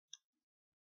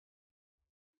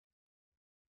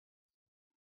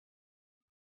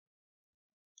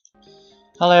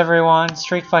Hello everyone,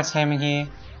 Street Fights Hammer here.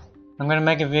 I'm gonna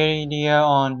make a video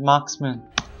on Marksman.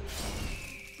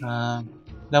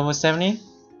 Level 70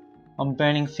 on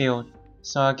Burning Field.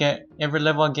 So I get every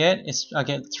level I get I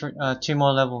get 2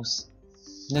 more levels.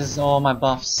 This is all my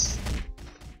buffs.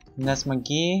 And that's my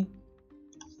gear.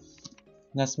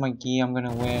 That's my gear I'm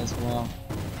gonna wear as well.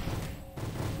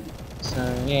 So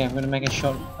yeah, I'm gonna make a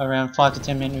short, around 5 to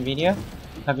 10 minute video.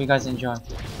 Hope you guys enjoy. Alright,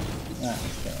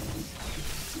 let's go.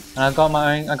 And I got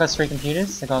my own. I got 3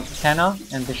 computers. I got Canna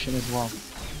and Bishop as well.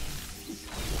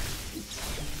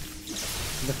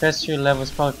 The first 2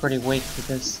 levels probably pretty weak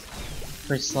because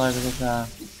pretty slow because I'm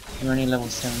only level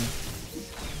 7.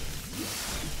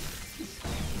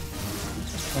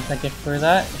 Once I get through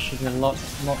that, it should be a lot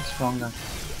stronger.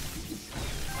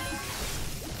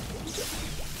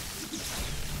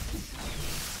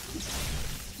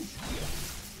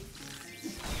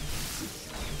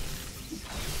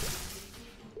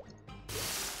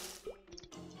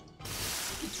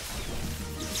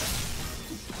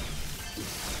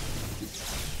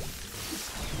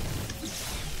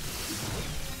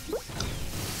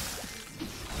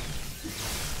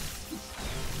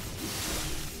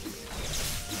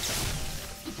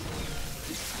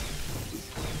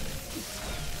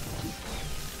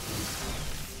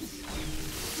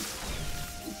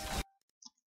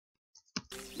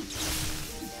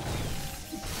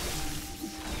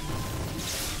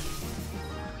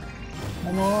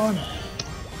 Come on.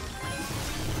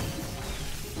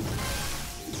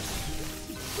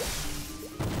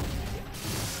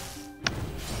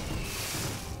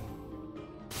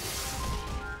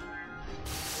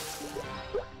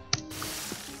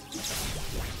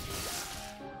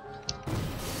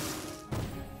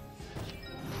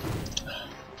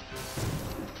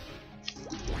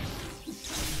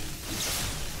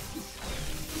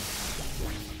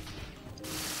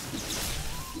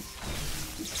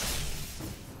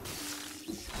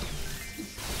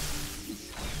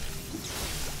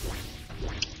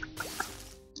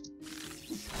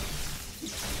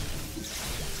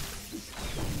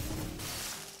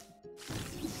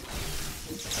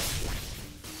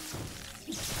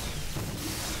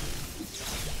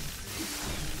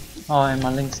 Oh, and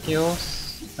my link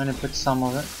skills, I'm gonna put some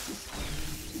of it.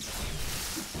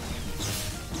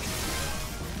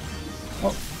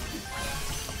 Oh.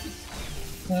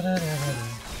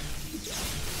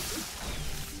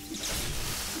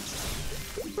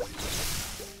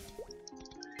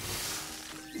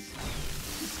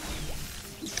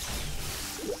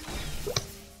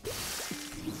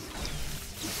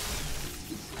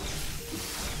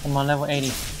 I'm on level 80.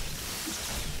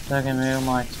 So I can move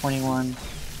my 21%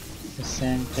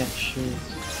 deck shoot.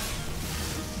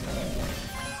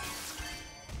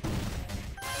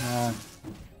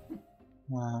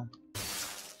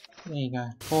 There you go.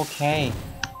 4K.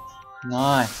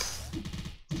 Nice.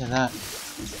 Look at that.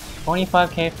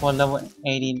 25K for a level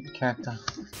 80 character.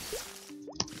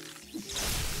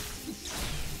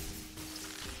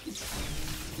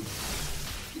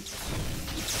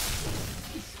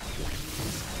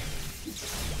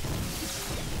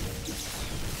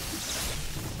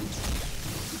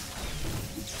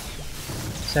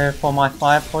 So for my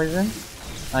fire poison,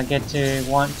 I get to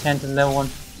 10 to level 1.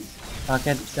 I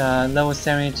get level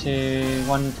 70 to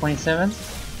 127.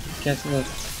 Just with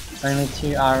only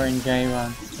 2 R and J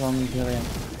runs from Brilliant.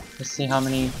 Let's see how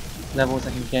many levels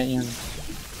I can get in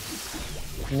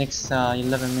the next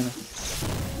 11 minutes.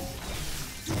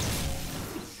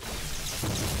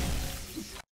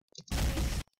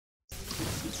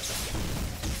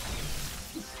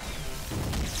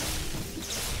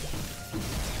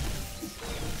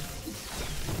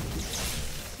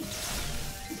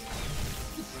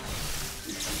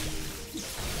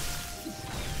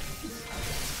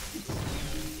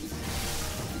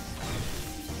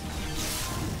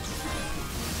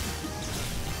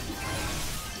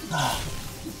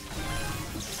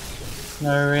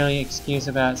 No really excuse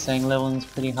about saying leveling is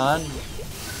pretty hard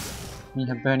when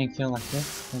you have burning field like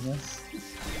this, I guess.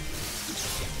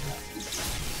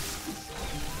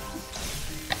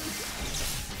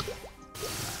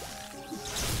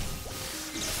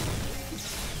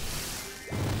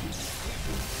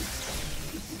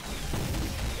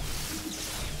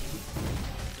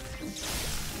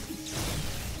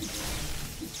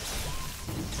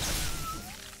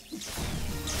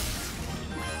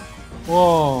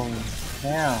 Whoa!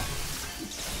 Wow.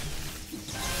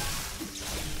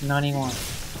 91.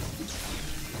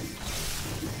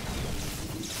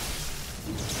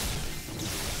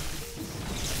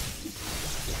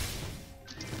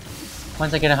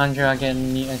 Once I get 100, I get a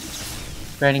new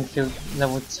burning field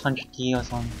level 100 gear or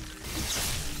something.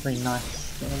 Pretty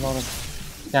nice. Get a lot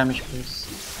of damage boost.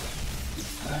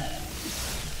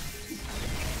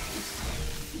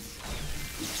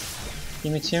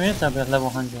 Give me 2 minutes, I'll be at level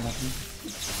 100 I think.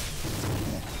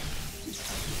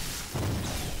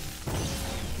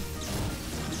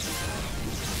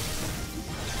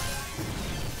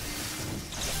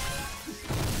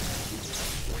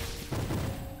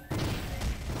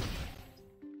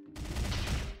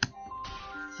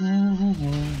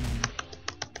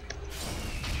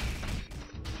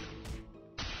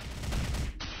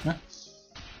 Huh?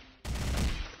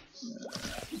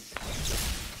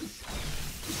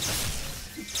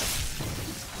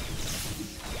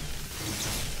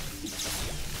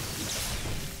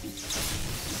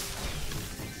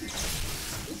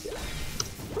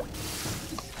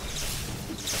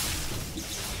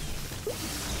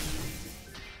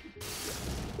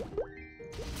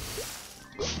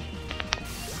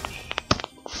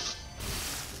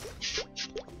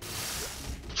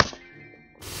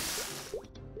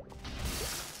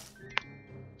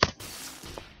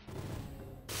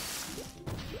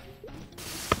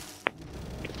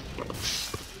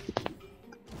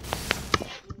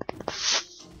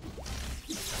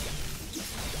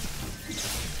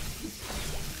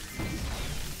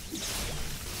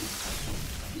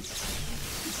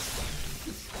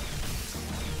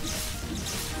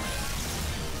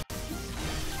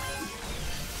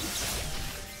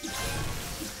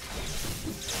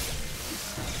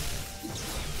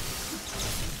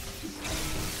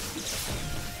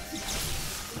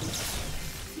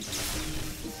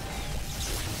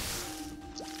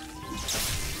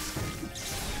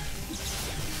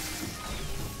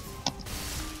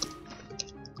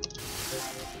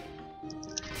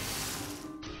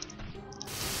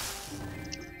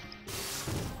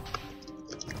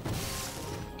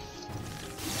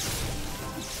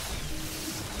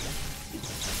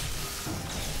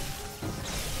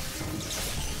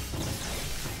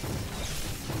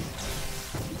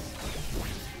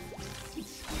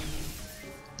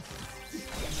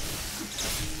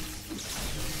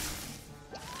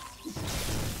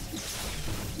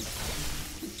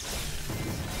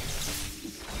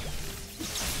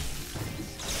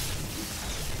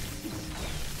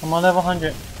 I'm on level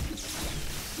 100.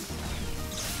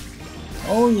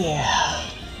 Oh yeah!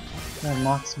 That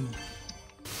marks me.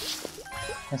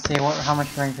 Let's see how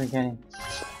much range we're getting.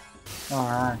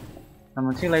 Alright.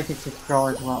 I'm too lazy to scroll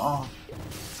as well. Oh.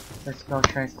 Let's go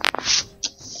trace.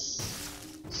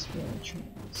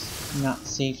 Not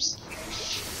saves.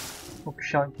 Hook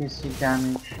shot gives you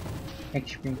damage.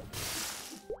 HP.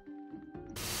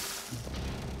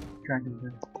 Dragon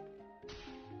Breath.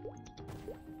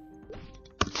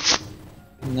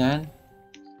 And then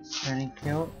running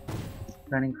kill,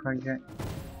 running project.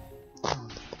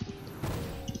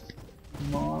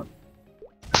 More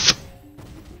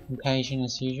impatient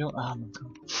as usual. Oh my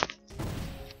god.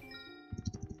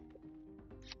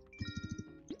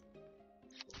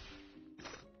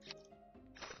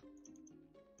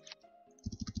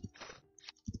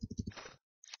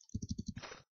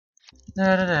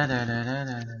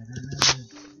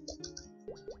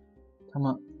 Come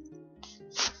on.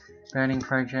 Burning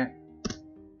project.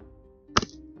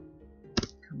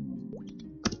 Come on.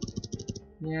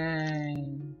 Yay.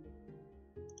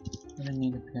 I don't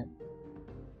need a pet.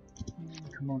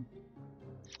 Come on.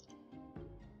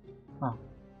 Oh.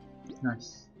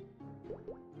 Nice.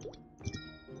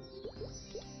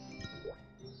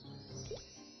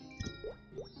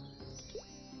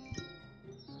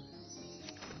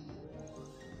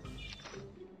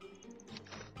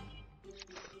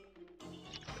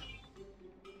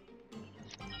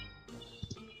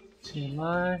 Too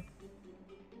low.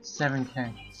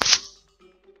 7k.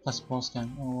 Plus ball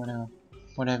scan or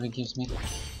whatever it gives me.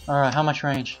 Alright, how much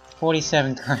range?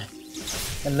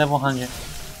 47k. At level 100.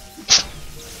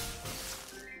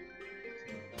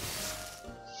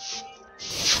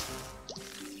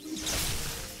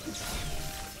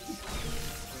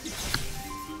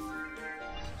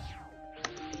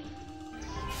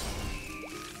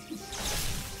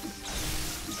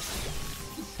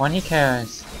 One he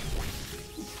cares.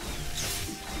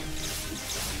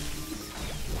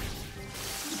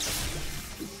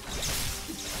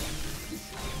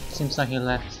 Seems like he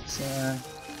left, so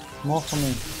more for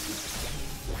me.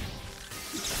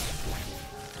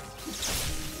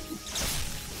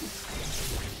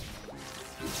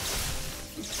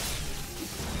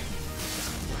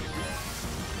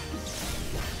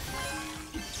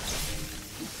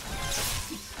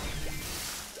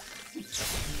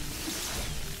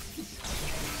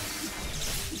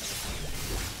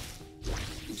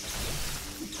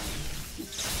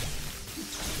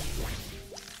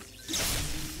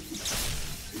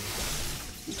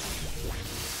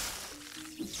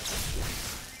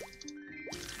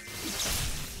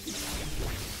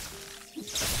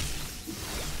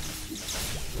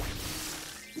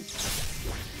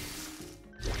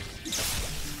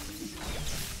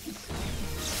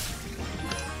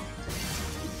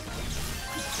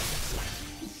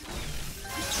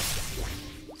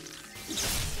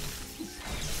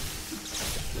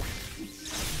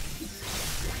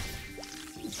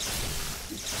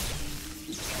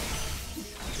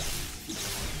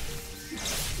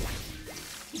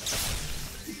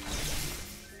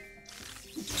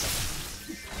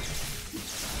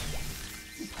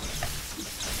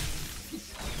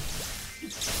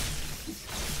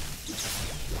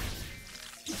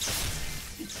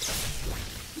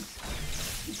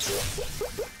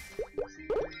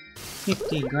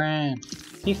 50 grand.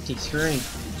 53.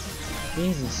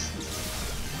 Jesus.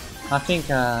 I think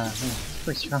yeah, it's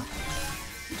pretty strong.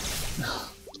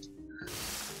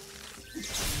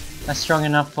 That's strong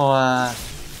enough for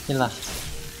healer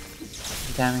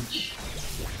damage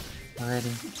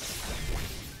already.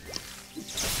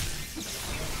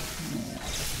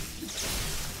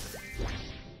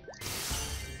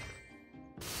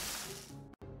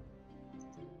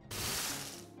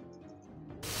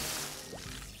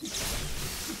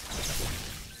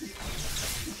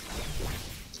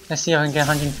 Let's see if I can get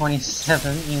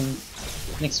 127 in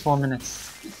next 4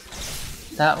 minutes.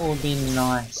 That would be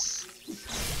nice.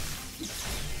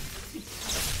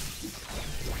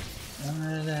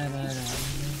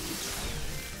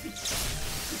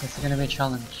 This is gonna be a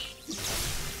challenge.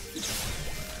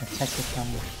 Attack the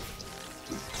challenge.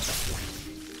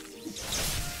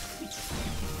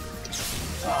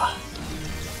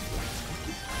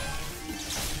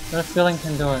 The feeling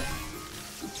can do it.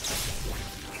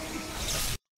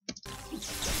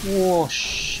 Whoa,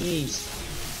 jeez.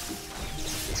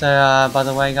 So, by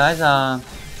the way, guys, I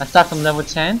start from level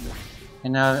 10,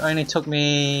 and it only took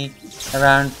me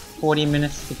around 40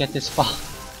 minutes to get this far.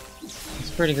 It's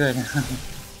pretty good.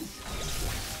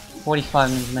 45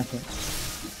 minutes to make it.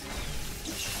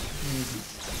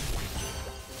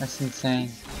 That's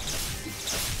insane.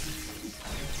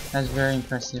 That's very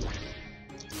impressive.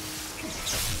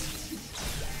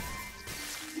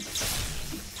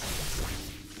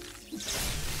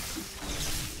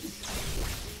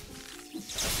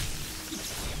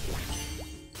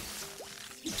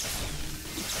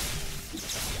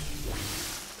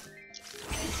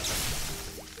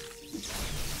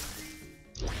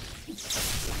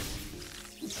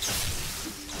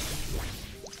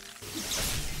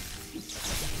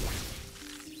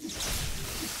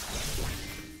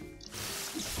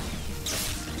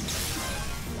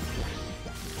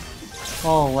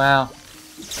 Oh wow,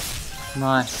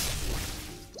 nice.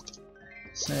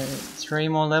 So 3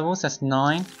 more levels, that's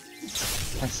 9.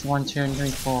 That's 1, 2, and 3,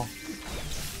 4.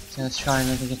 So let's try and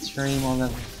maybe get 3 more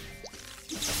levels.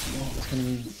 Oh, it's gonna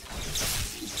be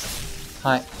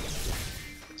tight.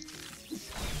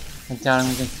 I doubt I'm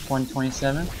gonna get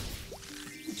 127.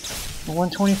 But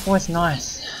 124 is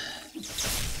nice.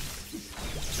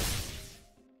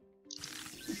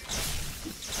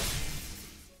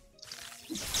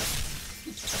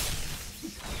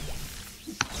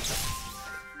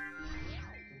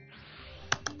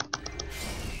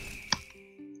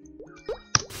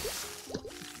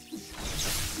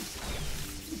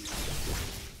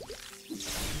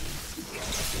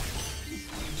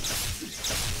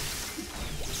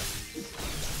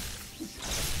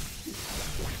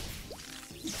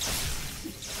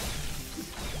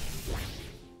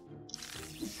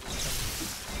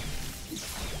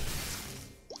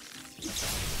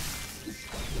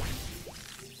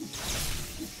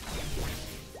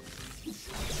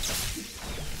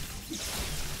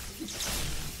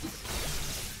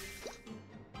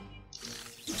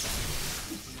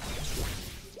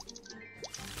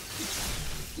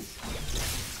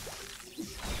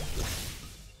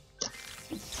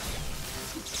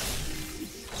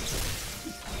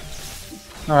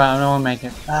 Alright, I don't want to make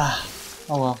it. Ah,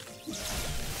 oh well.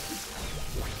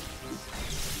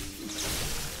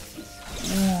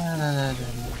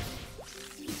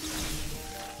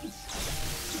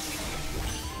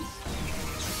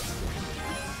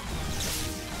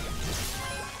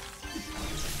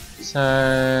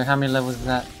 So, how many levels is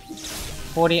that?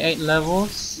 48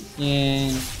 levels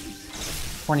in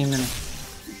 20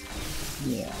 minutes.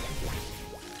 Yeah.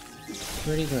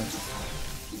 Pretty good.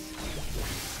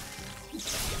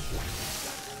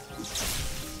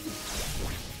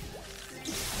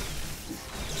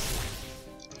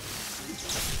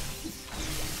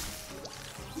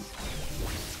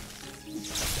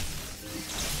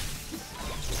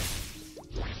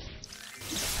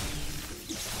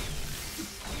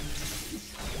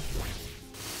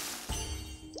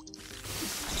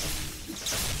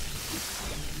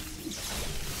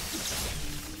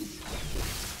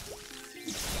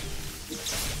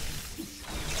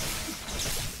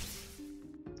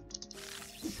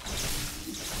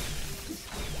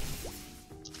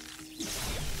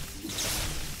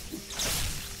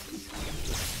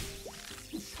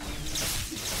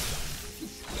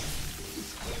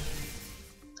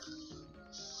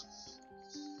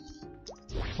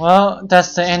 Well,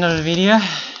 that's the end of the video.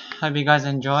 Hope you guys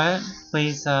enjoy it.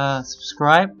 Please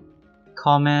subscribe,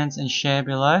 comment, and share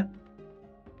below.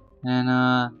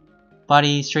 And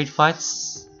buddy street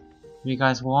fights if you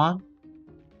guys want.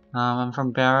 I'm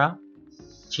from Barra,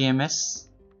 GMS,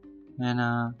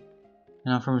 and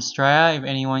And I'm from Australia, if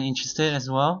anyone interested as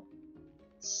well.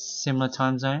 Similar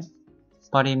time zone.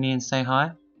 Buddy me and say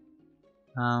hi.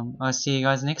 I'll see you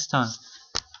guys next time.